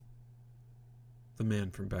The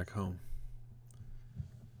Man from Back Home.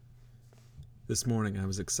 This morning I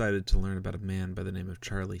was excited to learn about a man by the name of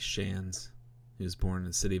Charlie Shands. He was born in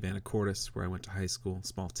the city of Anacortes, where I went to high school, a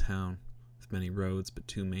small town with many roads but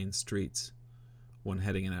two main streets, one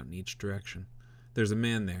heading out in each direction. There's a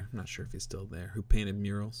man there, I'm not sure if he's still there, who painted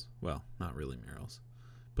murals. Well, not really murals,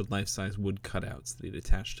 but life-size wood cutouts that he'd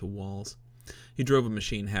attached to walls. He drove a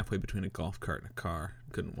machine halfway between a golf cart and a car.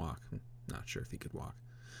 Couldn't walk. I'm not sure if he could walk.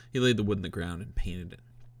 He laid the wood in the ground and painted it.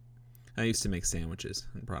 I used to make sandwiches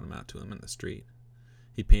and brought them out to him in the street.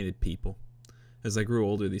 He painted people. As I grew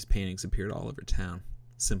older, these paintings appeared all over town.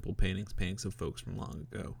 Simple paintings, paintings of folks from long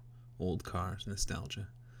ago. Old cars, nostalgia.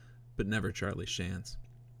 But never Charlie Shands.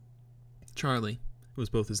 Charlie, who was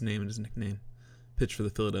both his name and his nickname, pitched for the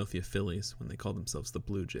Philadelphia Phillies when they called themselves the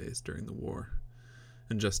Blue Jays during the war.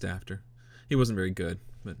 And just after. He wasn't very good,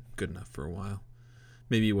 but good enough for a while.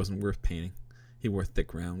 Maybe he wasn't worth painting. He wore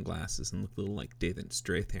thick round glasses and looked a little like Dathan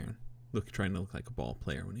Strathairn, trying to look like a ball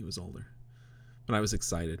player when he was older. But I was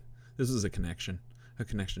excited. This was a connection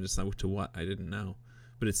just to what I didn't know,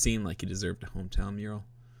 but it seemed like he deserved a hometown mural.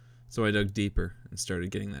 So I dug deeper and started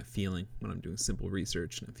getting that feeling when I'm doing simple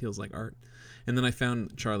research and it feels like art. And then I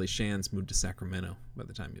found Charlie Shands moved to Sacramento by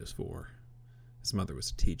the time he was 4. His mother was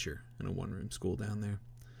a teacher in a one-room school down there.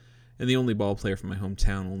 And the only ball player from my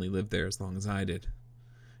hometown only lived there as long as I did.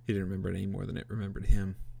 He didn't remember it any more than it remembered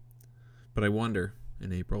him. But I wonder,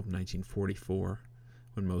 in April of 1944,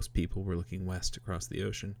 when most people were looking west across the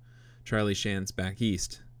ocean, Charlie Shands back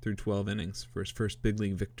east threw 12 innings for his first big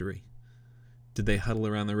league victory. Did they huddle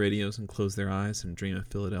around the radios and close their eyes and dream of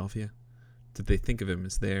Philadelphia? Did they think of him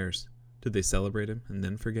as theirs? Did they celebrate him and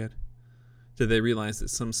then forget? Did they realize that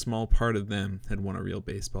some small part of them had won a real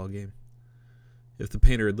baseball game? If the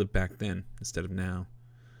painter had lived back then, instead of now,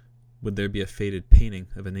 would there be a faded painting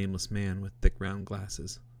of a nameless man with thick round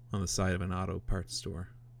glasses on the side of an auto parts store?